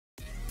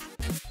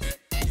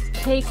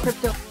K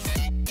Crypto.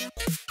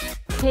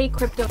 K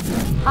Crypto.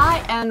 Hi,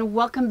 and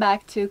welcome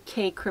back to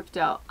K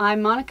Crypto.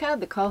 I'm Monica,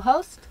 the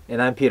co-host.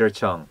 And I'm Peter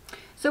Chung.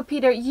 So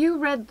Peter, you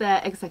read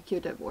the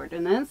Executive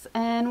Ordinance,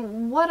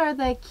 and what are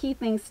the key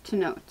things to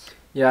note?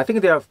 Yeah, I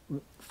think there are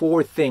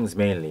four things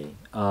mainly.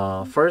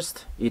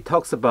 First, it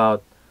talks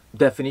about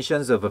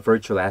definitions of a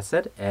virtual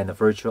asset and a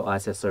virtual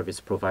asset service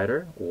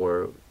provider,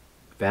 or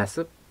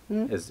VASP,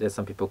 as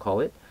some people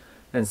call it.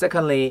 And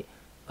secondly,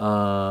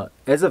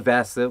 as a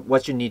VASP,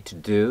 what you need to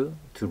do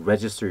to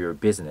register your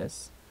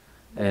business.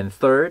 And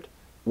third,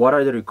 what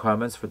are the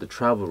requirements for the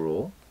travel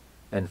rule?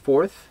 And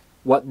fourth,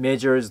 what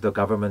measures the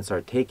governments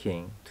are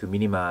taking to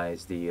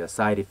minimize the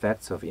side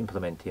effects of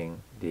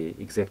implementing the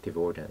executive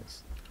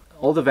ordinance.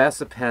 All the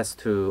VASP has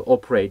to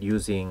operate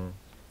using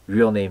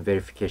real name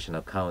verification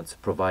accounts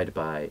provided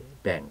by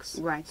banks.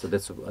 Right. So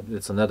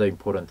that's another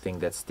important thing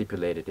that's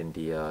stipulated in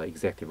the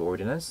executive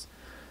ordinance.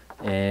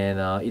 And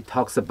it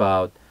talks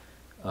about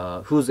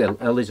who's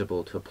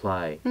eligible to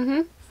apply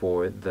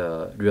for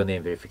the real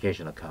name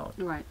verification account.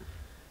 Right.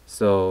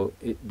 So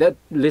that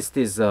list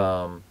is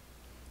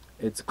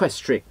it's quite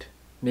strict.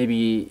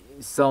 Maybe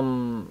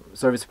some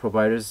service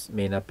providers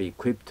may not be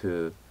equipped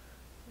to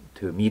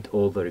meet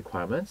all the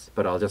requirements,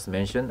 but I'll just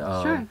mention.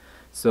 Sure.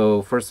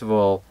 So first of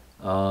all,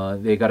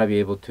 they gotta be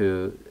able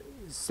to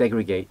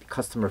segregate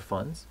customer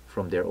funds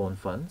from their own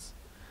funds,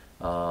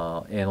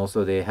 and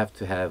also they have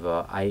to have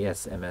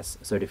ISMS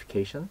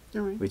certification,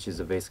 which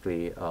is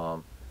basically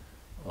a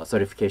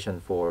certification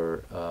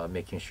for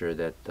making sure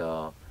that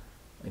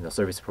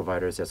service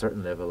providers have a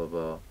certain level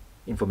of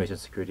information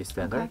security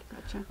standard.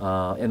 Okay,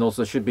 gotcha. And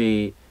also should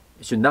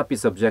not be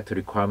subject to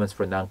requirements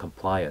for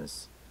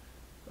non-compliance.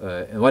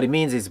 And what it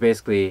means is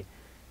basically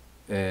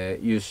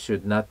you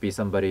should not be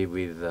somebody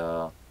with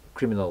a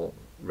criminal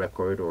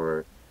record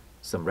or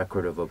some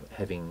record of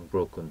having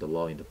broken the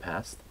law in the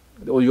past.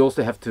 Or you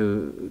also have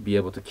to be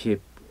able to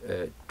keep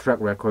a track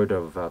record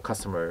of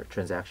customer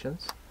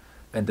transactions.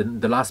 And then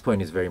the last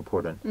point is very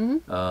important,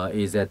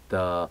 is that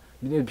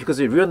because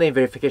the real name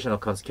verification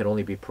accounts can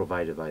only be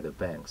provided by the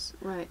banks.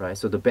 Right.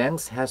 So the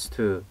banks has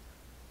to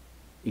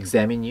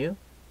examine you,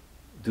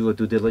 do a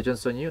due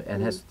diligence on you,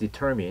 and has to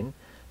determine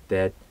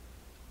that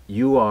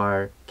you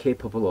are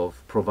capable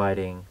of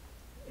providing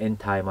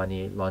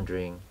anti-money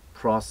laundering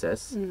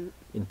process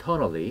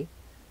internally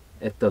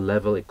at the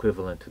level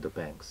equivalent to the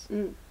banks.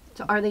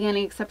 So are there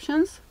any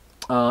exceptions?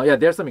 Yeah,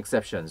 there are some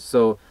exceptions.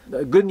 So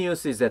the good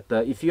news is that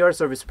if you are a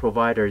service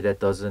provider that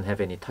doesn't have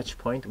any touch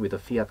point with a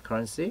fiat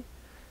currency,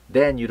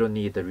 then you don't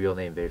need the real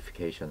name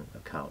verification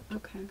account.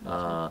 Okay.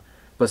 Gotcha.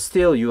 But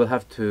still, you will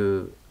have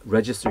to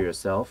register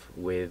yourself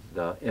with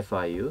the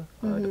FIU,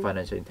 the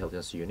Financial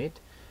Intelligence Unit,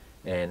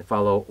 and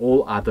follow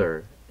all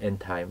other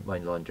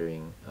anti-money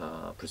laundering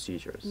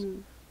procedures.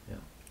 Yeah.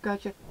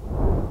 Gotcha.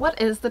 What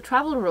is the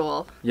travel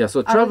rule? Yeah,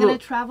 so Are we going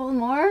to travel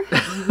more?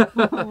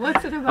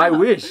 What's it about? I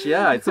wish,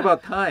 yeah, it's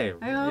about time.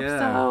 I hope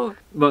so.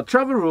 But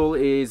travel rule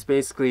is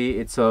basically,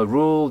 it's a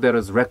rule that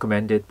was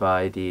recommended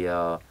by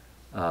the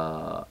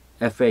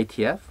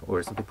FATF,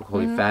 or some people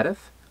call it FATF,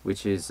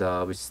 which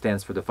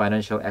stands for the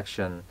Financial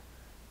Action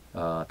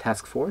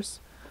Task Force.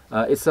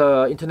 It's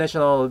an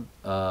international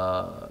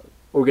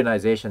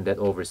organization that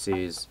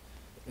oversees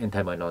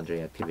anti-money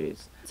laundering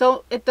activities.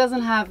 So it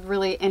doesn't have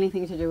really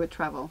anything to do with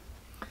travel?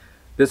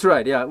 That's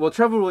right, yeah. Well,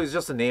 travel rule is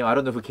just a name. I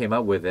don't know who came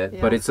up with it,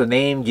 but it's a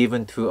name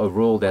given to a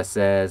rule that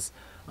says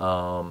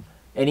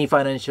any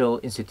financial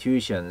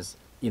institutions,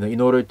 in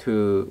order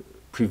to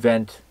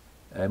prevent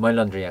money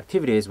laundering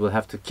activities, will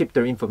have to keep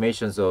their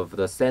information of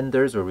the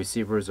senders or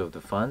receivers of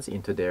the funds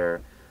into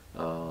their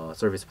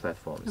service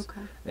platforms.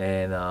 Okay.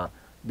 And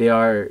they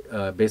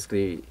are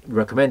basically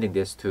recommending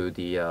this to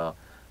the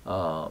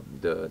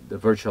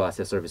virtual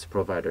asset service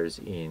providers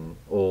in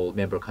all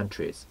member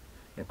countries.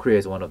 And Korea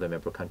is one of the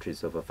member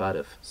countries of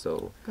FATF.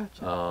 So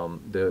Gotcha.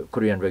 the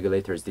Korean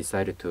regulators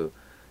decided to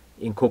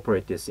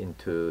incorporate this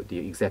into the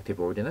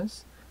executive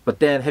ordinance. But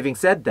then, having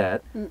said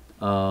that,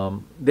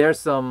 there are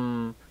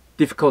some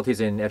difficulties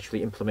in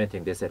actually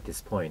implementing this at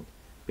this point,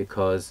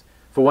 because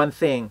for one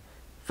thing,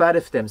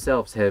 FATF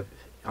themselves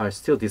are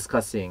still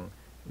discussing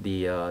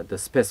the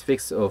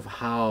specifics of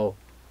how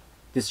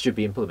this should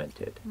be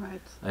implemented.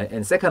 Right.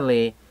 And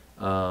secondly,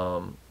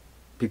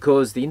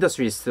 because the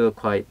industry is still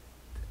quite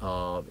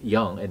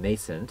young and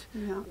nascent,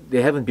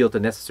 they haven't built the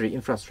necessary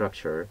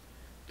infrastructure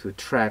to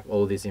track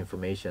all these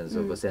informations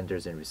of the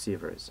senders and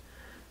receivers.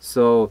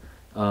 So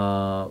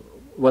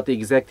what the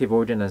executive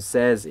ordinance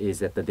says is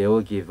that they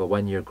will give a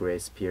 1-year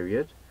grace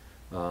period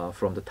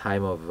from the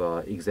time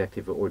of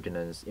executive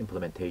ordinance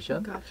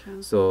implementation.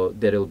 Gotcha. So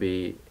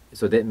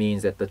that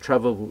means that the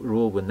travel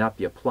rule will not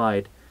be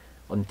applied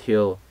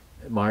until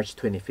March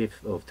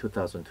 25th of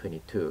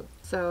 2022.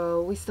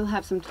 So we still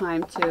have some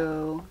time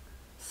to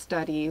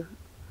study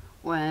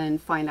and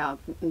find out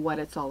what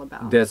it's all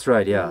about. That's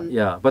right,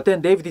 yeah. But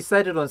then they've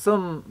decided on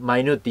some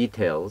minute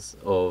details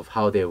of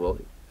how they will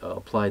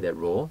apply that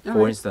rule.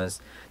 For instance,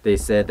 they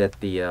said that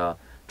the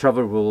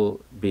travel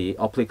rule be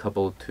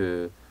applicable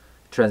to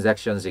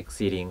transactions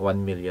exceeding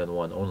 1 million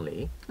won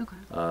only. Okay.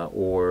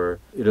 Or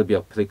it'll be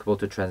applicable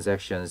to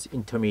transactions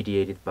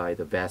intermediated by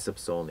the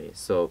VASIPs only.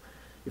 So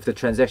if the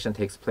transaction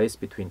takes place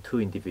between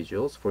two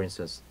individuals, for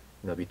instance,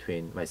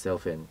 between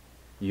myself and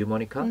you,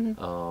 Monica,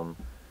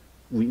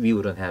 we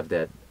wouldn't have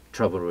that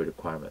travel rule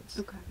requirements.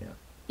 Okay. Yeah.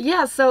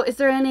 Yeah, so is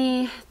there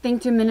anything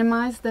to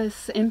minimize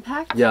this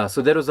impact? Yeah,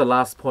 so that was the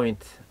last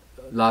point,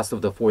 last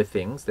of the four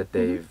things that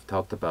they've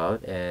talked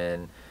about.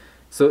 And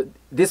so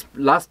this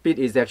last bit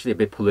is actually a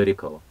bit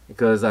political,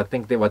 because I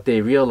think that what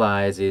they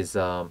realize is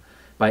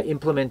by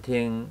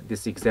implementing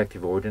this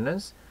executive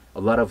ordinance,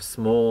 a lot of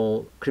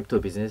small crypto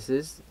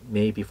businesses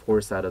may be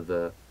forced out of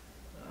the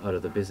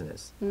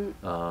business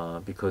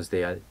because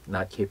they are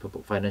not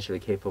financially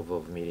capable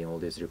of meeting all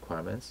these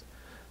requirements.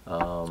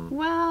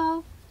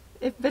 Well,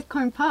 if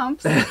Bitcoin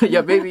pumps,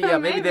 maybe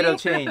that'll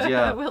change.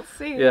 Yeah, we'll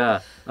see. Yeah.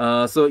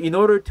 So in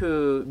order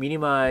to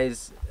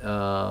minimize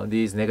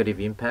these negative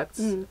impacts,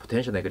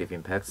 potential negative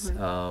impacts,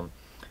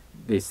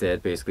 they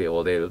said basically,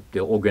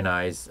 they'll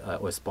organize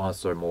or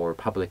sponsor more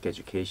public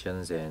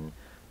educations and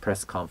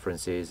press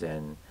conferences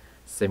and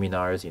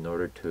seminars in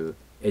order to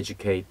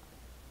educate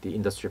the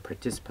industry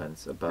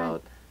participants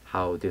about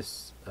how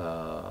this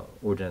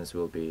ordinance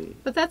will be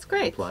But that's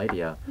great. applied.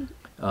 Yeah.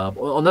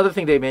 Another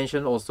thing they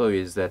mentioned also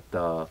is that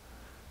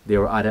they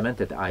were adamant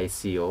that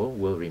ICO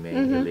will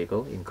remain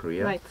illegal in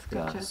Korea. Right.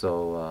 Yeah. Gotcha.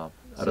 So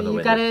I don't know you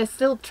when. gotta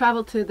still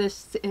travel to the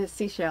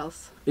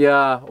Seychelles.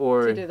 Yeah,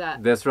 or to do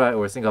that. That's right,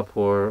 or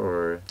Singapore,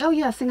 or Oh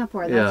yeah,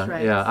 Singapore. That's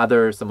right.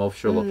 other some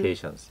offshore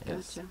locations.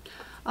 Yes. Gotcha.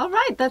 All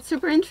right, that's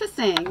super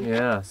interesting.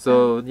 Yeah.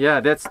 So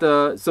that's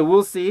the. So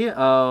we'll see.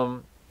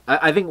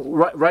 I think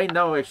right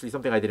now, actually,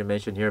 something I didn't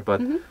mention here,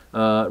 but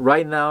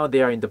right now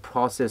they are in the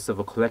process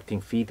of collecting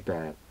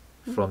feedback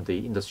from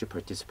the industry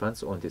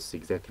participants on this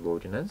executive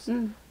ordinance.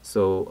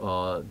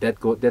 So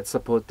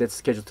that's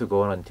scheduled to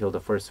go on until the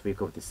first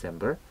week of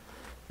December,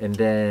 and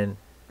then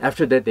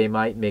after that they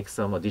might make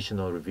some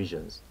additional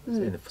revisions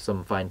and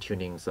some fine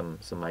tuning, some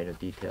minor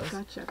details.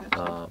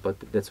 Gotcha. But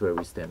that's where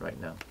we stand right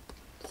now.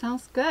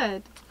 Sounds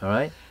good. All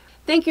right.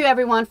 Thank you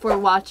everyone for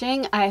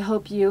watching. I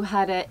hope you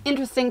had an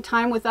interesting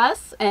time with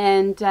us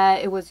and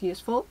it was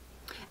useful.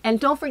 And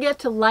don't forget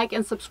to like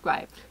and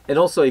subscribe. And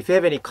also, if you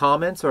have any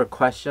comments or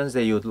questions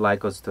that you would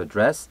like us to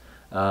address,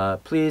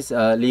 please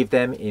leave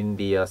them in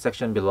the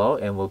section below,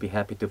 and we'll be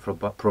happy to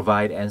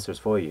provide answers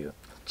for you.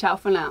 Ciao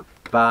for now.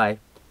 Bye.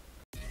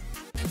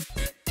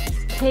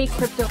 Hey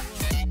crypto.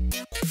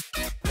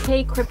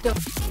 Hey crypto.